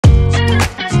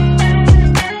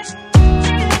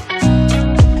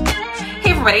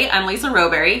everybody, I'm Lisa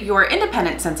Rowberry, your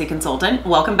independent Scentsy consultant.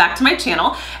 Welcome back to my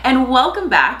channel and welcome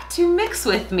back to Mix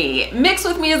With Me. Mix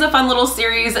With Me is a fun little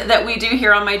series that we do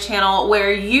here on my channel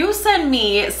where you send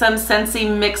me some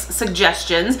Scentsy mix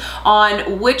suggestions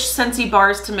on which Scentsy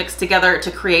bars to mix together to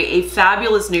create a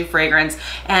fabulous new fragrance,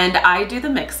 and I do the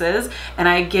mixes and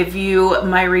I give you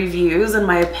my reviews and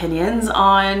my opinions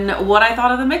on what I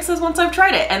thought of the mixes once I've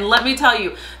tried it. And let me tell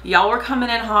you, y'all were coming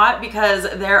in hot because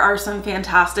there are some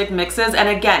fantastic mixes.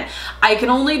 And again, I can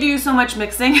only do so much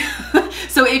mixing.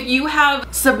 So if you have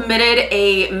submitted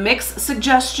a mix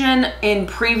suggestion in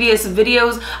previous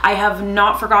videos, I have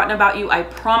not forgotten about you, I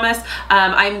promise.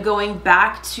 I'm going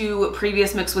back to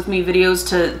previous Mix With Me videos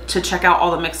to check out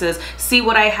all the mixes, see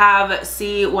what I have,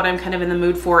 see what I'm kind of in the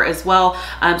mood for as well.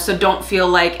 So don't feel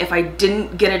like if I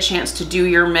didn't get a chance to do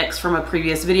your mix from a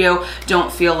previous video,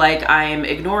 don't feel like I'm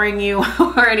ignoring you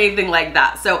or anything like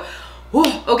that. So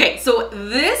okay, so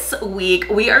this week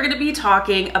we are going to be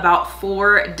talking about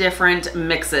 4 different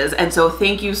mixes, and so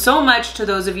thank you so much to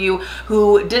those of you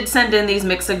who did send in these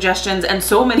mix suggestions, and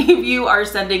so many of you are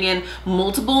sending in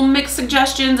multiple mix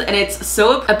suggestions, and it's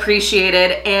so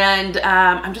appreciated, and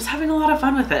I'm just having a lot of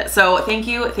fun with it. So thank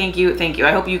you, thank you, thank you.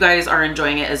 I hope you guys are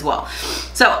enjoying it as well.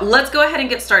 So let's go ahead and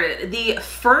get started. The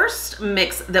first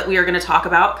mix that we are going to talk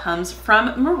about comes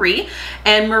from Marie,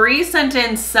 and Marie sent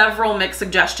in several mix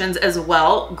suggestions as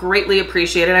well. Greatly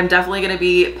appreciated. I'm definitely going to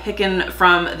be picking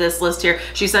from this list here.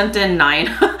 She sent in 9.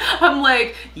 I'm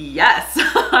like, yes,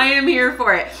 I am here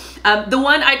for it. The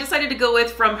one I decided to go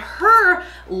with from her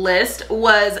list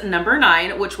was number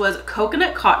 9, which was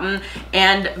Coconut Cotton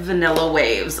and Vanilla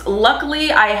Waves.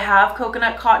 Luckily, I have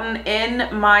Coconut Cotton in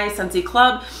my Scentsy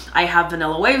Club. I have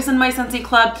Vanilla Waves in my Scentsy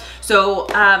Club. So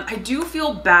I do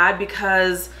feel bad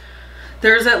because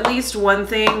there's at least one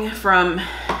thing from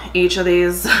each of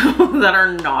these that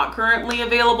are not currently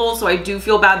available, so I do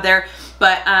feel bad there.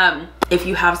 But if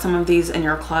you have some of these in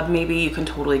your club, maybe you can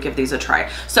totally give these a try.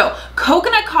 So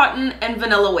Coconut Cotton and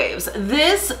Vanilla Waves.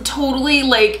 This totally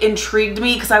like intrigued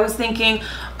me because I was thinking,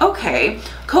 okay,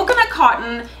 Coconut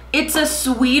Cotton, it's a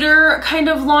sweeter kind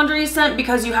of laundry scent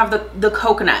because you have the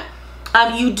coconut.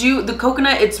 The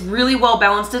coconut, it's really well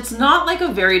balanced. It's not like a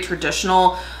very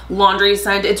traditional laundry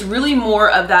scent. It's really more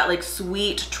of that like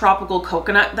sweet tropical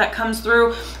coconut that comes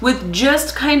through with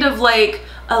just kind of like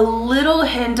a little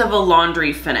hint of a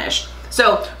laundry finish.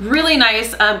 So really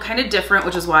nice, kind of different,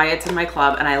 which is why it's in my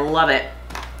club and I love it.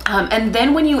 And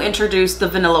then when you introduce the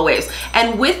Vanilla Waves,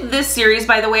 and with this series,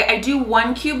 by the way, I do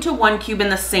 1 cube to 1 cube in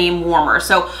the same warmer.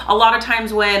 So a lot of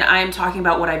times when I'm talking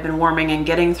about what I've been warming and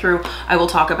getting through, I will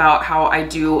talk about how I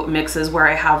do mixes where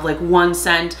I have like 1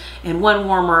 scent in 1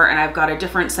 warmer and I've got a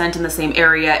different scent in the same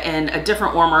area in a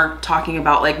different warmer, talking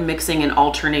about like mixing and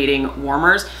alternating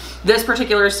warmers. This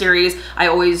particular series, I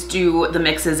always do the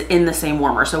mixes in the same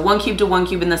warmer. So 1 cube to 1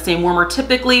 cube in the same warmer.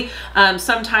 Typically,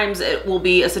 sometimes it will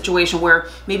be a situation where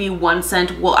maybe one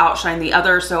scent will outshine the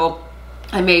other. So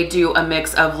I may do a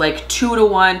mix of like 2 to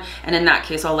 1, and in that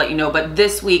case, I'll let you know. But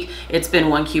this week, it's been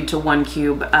 1 cube to 1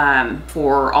 cube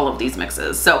for all of these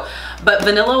mixes. So, but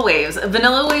Vanilla Waves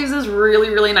is really,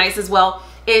 really nice as well.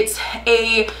 It's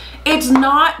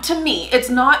not, to me, it's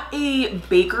not a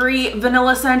bakery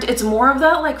vanilla scent. It's more of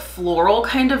that like floral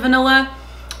kind of vanilla.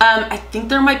 I think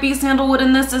there might be sandalwood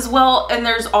in this as well. And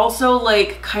there's also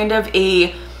like kind of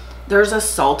there's a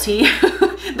salty,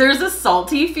 there's a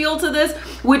salty feel to this,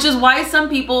 which is why some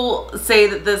people say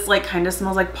that this like kind of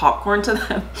smells like popcorn to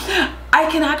them. I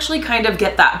can actually kind of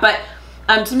get that. But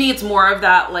to me, it's more of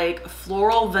that like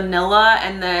floral vanilla,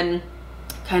 and then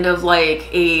kind of like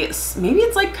maybe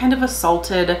it's like kind of a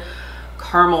salted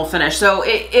caramel finish. So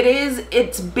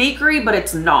it's bakery, but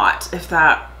it's not, if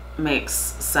that makes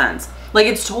sense. Like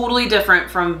it's totally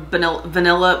different from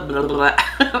vanilla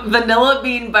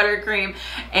bean buttercream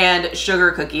and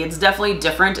sugar cookie. It's definitely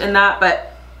different in that,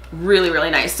 but really, really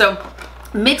nice. So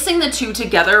mixing the two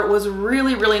together was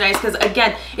really, really nice because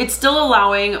again, it's still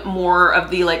allowing more of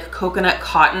the like coconut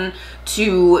cotton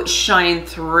to shine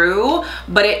through,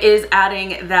 but it is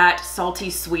adding that salty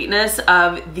sweetness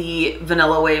of the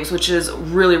Vanilla Waves, which is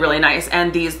really, really nice.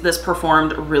 And this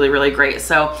performed really, really great.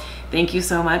 So thank you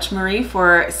so much, Marie,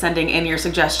 for sending in your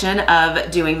suggestion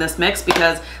of doing this mix,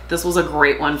 because this was a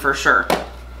great one for sure.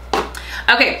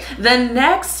 Okay, the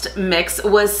next mix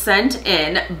was sent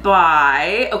in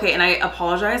by, okay, and I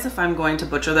apologize if I'm going to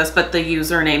butcher this, but the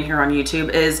username here on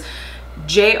YouTube is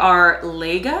JR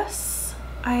Lagus.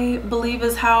 I believe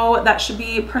is how that should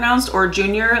be pronounced, or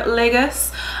Junior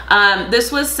Legus.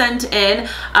 This was sent in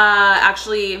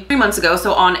actually 3 months ago,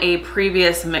 so on a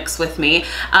previous Mix With Me.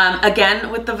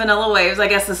 Again, with the Vanilla Waves. I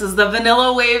guess this is the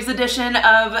Vanilla Waves edition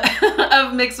of,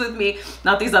 of Mix With Me,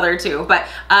 not these other two, but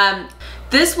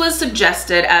this was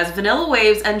suggested as Vanilla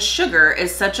Waves and Sugar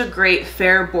is such a great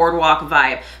fair boardwalk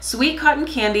vibe. Sweet cotton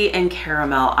candy and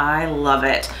caramel. I love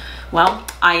it. Well,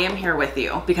 I am here with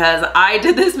you because I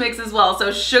did this mix as well.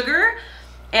 So Sugar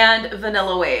and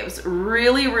Vanilla Waves,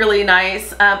 really, really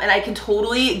nice. And I can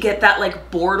totally get that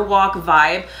like boardwalk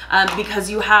vibe because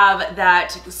you have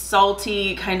that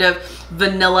salty kind of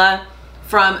vanilla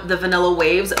from the Vanilla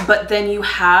Waves, but then you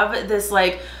have this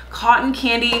like cotton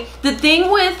candy. The thing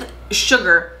with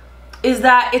Sugar is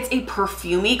that it's a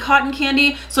perfumey cotton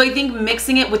candy. So I think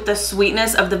mixing it with the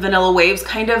sweetness of the Vanilla Waves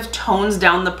kind of tones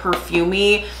down the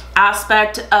perfumey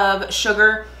aspect of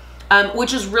Sugar,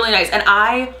 which is really nice. And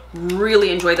I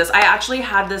really enjoyed this. I actually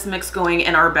had this mix going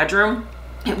in our bedroom.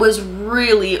 It was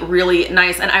really, really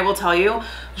nice. And I will tell you,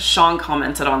 Shawn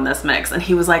commented on this mix and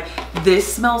he was like,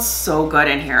 this smells so good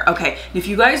in here. Okay, if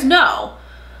you guys know,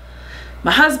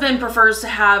 my husband prefers to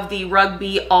have the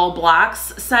Rugby All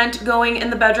Blacks scent going in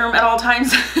the bedroom at all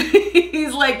times.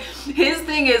 He's like, his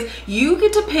thing is you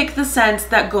get to pick the scents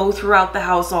that go throughout the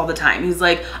house all the time. He's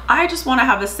like, I just want to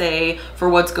have a say for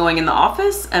what's going in the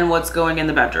office and what's going in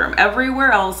the bedroom.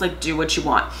 Everywhere else, like, do what you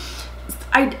want.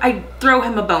 I throw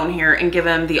him a bone here and give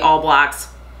him the All Blacks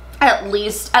at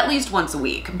least once a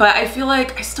week, but I feel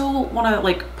like I still want to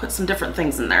like put some different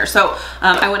things in there. So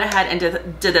I went ahead and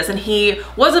did this, and he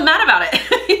wasn't mad about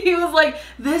it. He was like,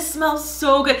 this smells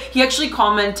so good. He actually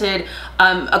commented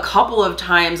a couple of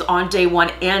times on day 1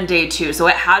 and day 2, so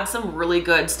it had some really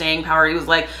good staying power. He was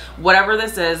like, whatever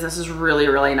this is really,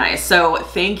 really nice. So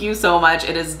thank you so much.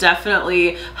 It is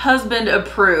definitely husband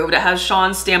approved. It has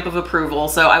Shawn's stamp of approval,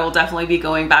 so I will definitely be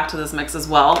going back to this mix as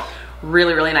well.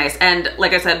 Really, really nice. And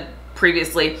like I said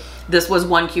previously, this was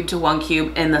 1 cube to 1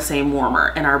 cube in the same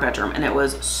warmer in our bedroom, and it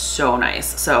was so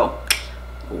nice. So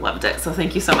loved it. So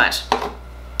thank you so much.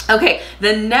 Okay,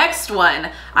 the next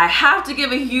one, I have to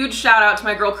give a huge shout out to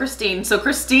my girl Christine. So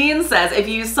Christine says, if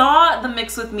you saw the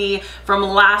Mix With Me from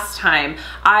last time,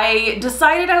 I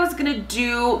decided I was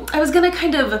gonna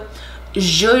kind of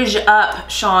zhuzh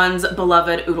up Shawn's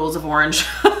beloved Oodles of Orange.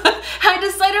 I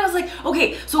decided, I was like,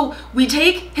 okay, so we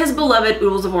take his beloved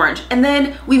Oodles of Orange and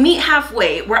then we meet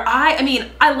halfway where I mean,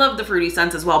 I love the fruity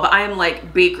scents as well, but I am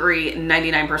like bakery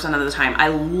 99% of the time. I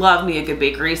love me a good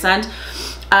bakery scent.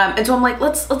 And so I'm like,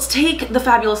 let's take the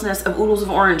fabulousness of Oodles of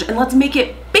Orange and let's make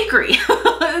it bakery.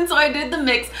 And so I did the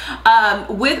mix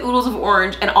with Oodles of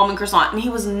Orange and almond croissant, and he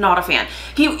was not a fan.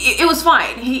 It was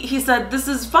fine. He said, this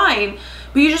is fine,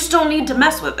 but you just don't need to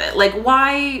mess with it. Like,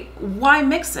 why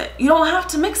mix it? You don't have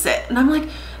to mix it. And I'm like,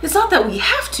 it's not that we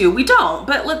have to, we don't,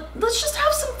 but let's just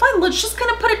have some fun. Let's just kind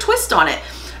of put a twist on it.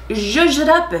 Zhuzh it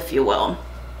up, if you will.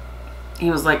 He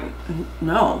was like,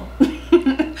 no.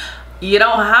 You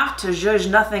don't have to zhuzh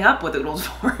nothing up with Oodles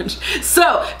of Orange.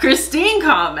 So Christine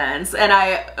comments, and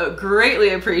I greatly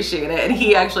appreciate it, and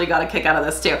he actually got a kick out of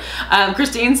this too.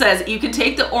 Christine says, you can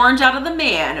take the orange out of the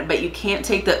man, but you can't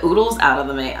take the oodles out of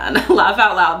the man. Laugh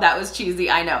out loud. That was cheesy,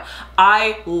 I know.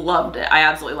 I loved it. I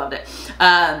absolutely loved it.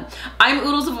 I'm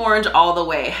Oodles of Orange all the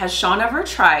way. Has Shawn ever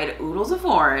tried Oodles of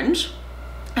Orange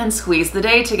and Squeeze the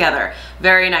Day together?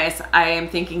 Very nice. I am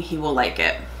thinking he will like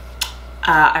it.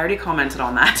 I already commented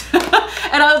on that.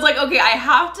 And I was like, okay, I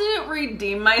have to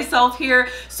redeem myself here.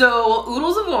 So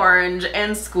Oodles of Orange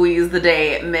and Squeeze the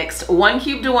Day mixed 1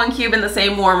 cube to 1 cube in the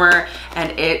same warmer,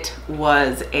 and it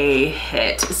was a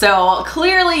hit. So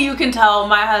clearly you can tell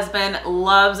my husband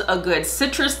loves a good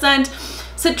citrus scent.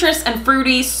 Citrus and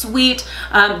fruity, sweet,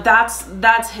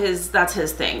 that's his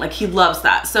thing. Like, he loves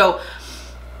that. So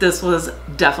this was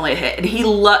definitely a hit. And he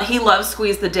loves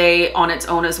Squeeze the Day on its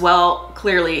own as well.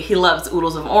 Clearly he loves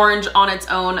Oodles of Orange on its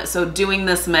own. So doing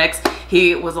this mix,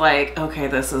 he was like, okay,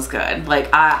 this is good.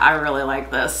 Like, I really like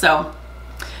this. So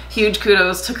huge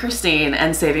kudos to Christine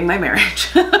and saving my marriage.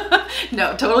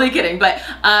 No, totally kidding. But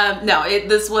no,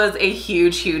 this was a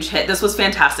huge, huge hit. This was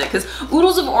fantastic because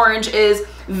Oodles of Orange is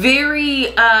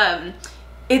very,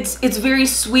 it's very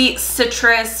sweet,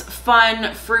 citrus,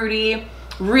 fun, fruity.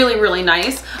 Really, really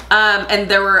nice. And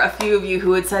there were a few of you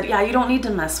who had said, yeah, you don't need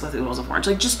to mess with Oodles of Orange.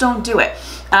 Like, just don't do it.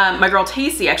 My girl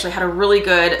Tacey actually had a really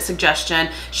good suggestion.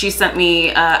 She sent me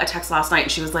a text last night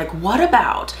and she was like, what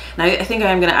about, and I think I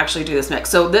am going to actually do this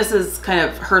mix. So this is kind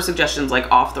of her suggestions,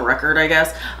 like off the record, I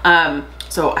guess.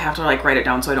 So I have to like write it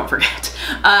down so I don't forget.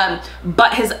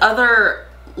 But his other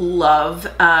love,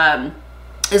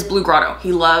 is Blue Grotto.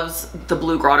 He loves the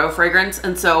Blue Grotto fragrance.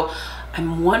 And so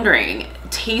I'm wondering,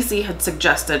 Tacey had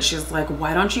suggested, she's like,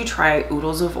 why don't you try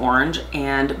Oodles of Orange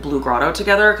and Blue Grotto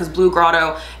together? Because Blue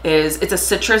Grotto it's a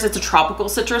citrus, it's a tropical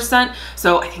citrus scent.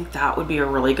 So I think that would be a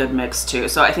really good mix too.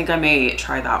 So I think I may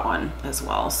try that one as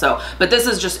well. So, but this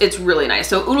is just, it's really nice.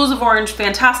 So Oodles of Orange,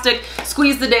 fantastic.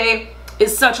 Squeeze the Day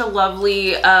is such a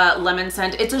lovely lemon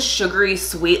scent. It's a sugary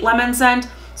sweet lemon scent.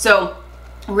 So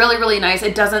really, really nice.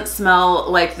 It doesn't smell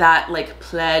like that, like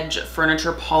Pledge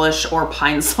furniture polish or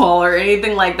Pine Sol or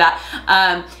anything like that.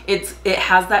 It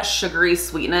has that sugary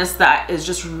sweetness that is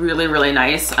just really, really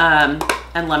nice. And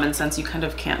lemon scents you kind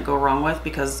of can't go wrong with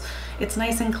because it's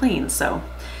nice and clean. So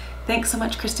thanks so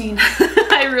much, Christine.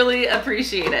 I really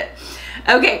appreciate it.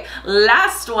 Okay,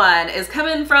 last one is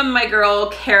coming from my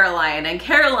girl Caroline, and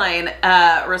Caroline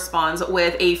responds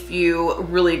with a few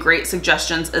really great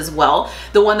suggestions as well.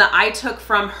 The one that I took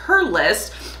from her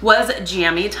list was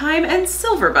Jammy Time and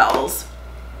Silver Bells.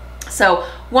 So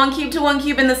 1 cube to 1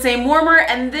 cube in the same warmer,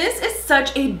 and this is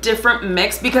such a different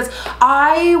mix because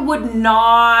I would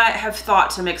not have thought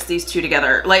to mix these two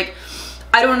together. Like,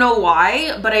 I don't know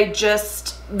why, but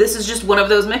this is just one of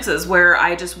those mixes where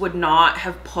I just would not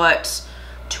have put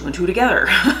 2 and 2 together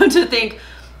to think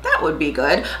that would be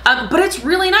good. But it's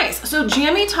really nice. So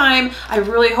Jammy Time, I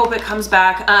really hope it comes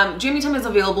back. Jammy Time is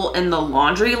available in the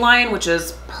laundry line, which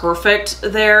is perfect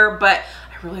there, but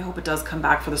I really hope it does come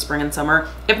back for the spring and summer.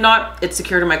 If not, it's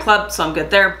secured in my club, so I'm good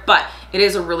there, but it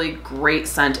is a really great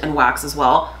scent and wax as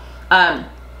well.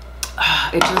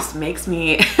 It just makes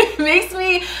me makes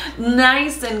me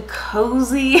nice and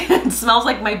cozy. It smells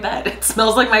like my bed. It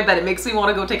smells like my bed. It makes me want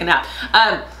to go take a nap.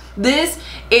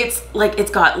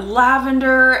 It's got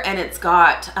lavender, and it's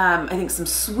got I think some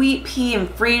sweet pea and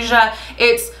freesia.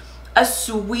 It's a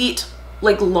sweet,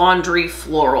 like, laundry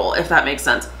floral, if that makes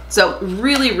sense. So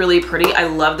really, really pretty. I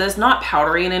love this. Not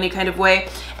powdery in any kind of way.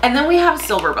 And then we have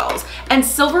Silver Bells, and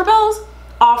Silver Bells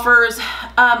offers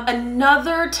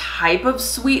another type of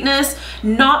sweetness,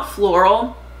 not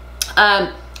floral.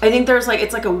 I think there's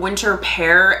it's like a winter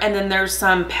pear, and then there's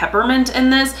some peppermint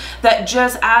in this that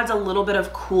just adds a little bit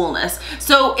of coolness.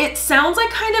 So it sounds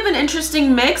like kind of an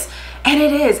interesting mix, and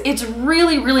it is. It's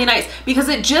really, really nice because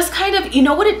it just kind of, you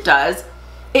know what it does?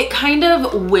 It kind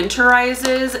of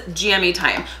winterizes Jammy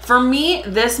Time. For me,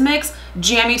 this mix,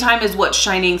 Jammy Time is what's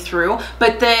shining through,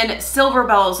 but then Silver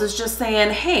Bells is just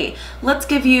saying, hey, let's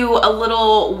give you a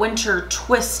little winter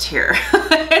twist here.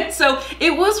 And so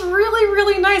it was really,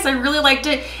 really nice. I really liked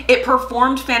it. It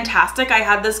performed fantastic. I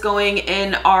had this going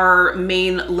in our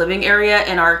main living area,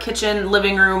 in our kitchen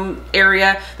living room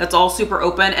area that's all super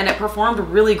open, and it performed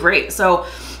really great. So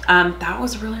that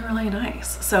was really, really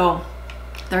nice. So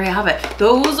there you have it.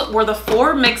 Those were the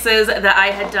 4 mixes that I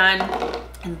had done,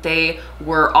 and they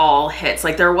were all hits.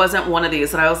 Like, there wasn't one of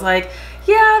these that I was like,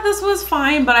 yeah, this was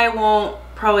fine, but I won't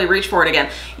probably reach for it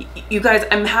again. You guys,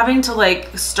 I'm having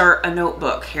to start a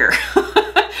notebook here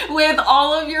with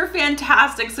all of your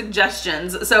fantastic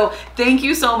suggestions. So thank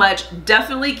you so much.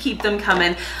 Definitely keep them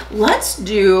coming. Let's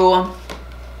do,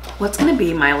 what's gonna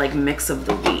be my mix of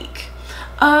the week?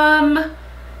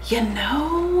 You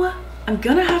know, I'm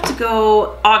gonna have to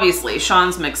go, obviously,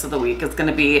 Shawn's mix of the week is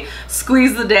gonna be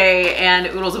Squeeze the Day and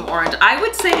Oodles of Orange. I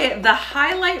would say the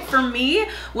highlight for me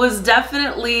was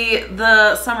definitely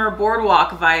the summer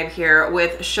boardwalk vibe here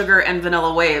with Sugar and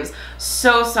Vanilla Waves.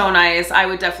 So, so nice. I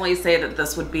would definitely say that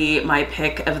this would be my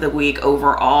pick of the week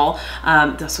overall.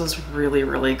 This was really,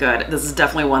 really good. This is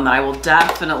definitely one that I will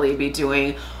definitely be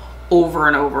doing over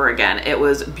and over again. It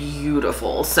was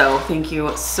beautiful. So thank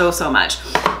you so, so much.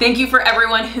 Thank you for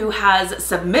everyone who has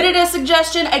submitted a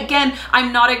suggestion. Again,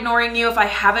 I'm not ignoring you if I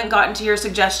haven't gotten to your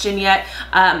suggestion yet.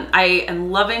 I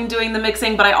am loving doing the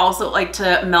mixing, but I also like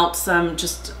to melt some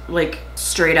just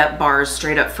straight up bars,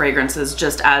 straight up fragrances,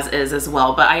 just as is as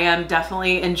well. But I am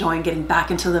definitely enjoying getting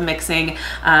back into the mixing,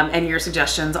 and your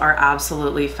suggestions are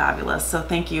absolutely fabulous. So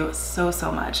thank you so,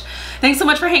 so much. Thanks so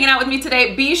much for hanging out with me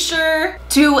today. Be sure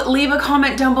to leave a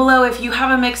comment down below. If you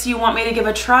have a mix you want me to give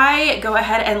a try, go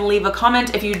ahead and leave a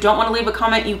comment. If you don't want to leave a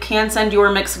comment, you can send your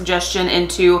mix suggestion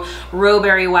into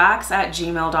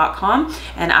RowberryWax@gmail.com,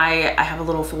 and I have a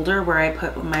little folder where I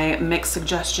put my mix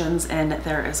suggestions in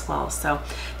there as well. So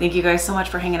thank you guys so much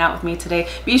for hanging out with me today.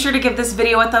 Be sure to give this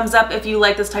video a thumbs up if you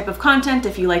like this type of content,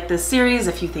 if you like this series,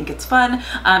 if you think it's fun.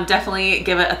 Definitely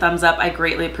give it a thumbs up. I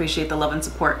greatly appreciate the love and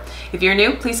support. If you're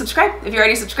new, please subscribe. If you're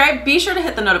already subscribed, be sure to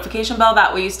hit the notification bell.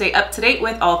 That way you stay up to date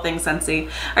with all things Scentsy.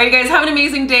 All right, you guys, have an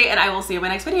amazing day, and I will see you in my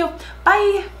next video.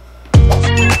 Bye.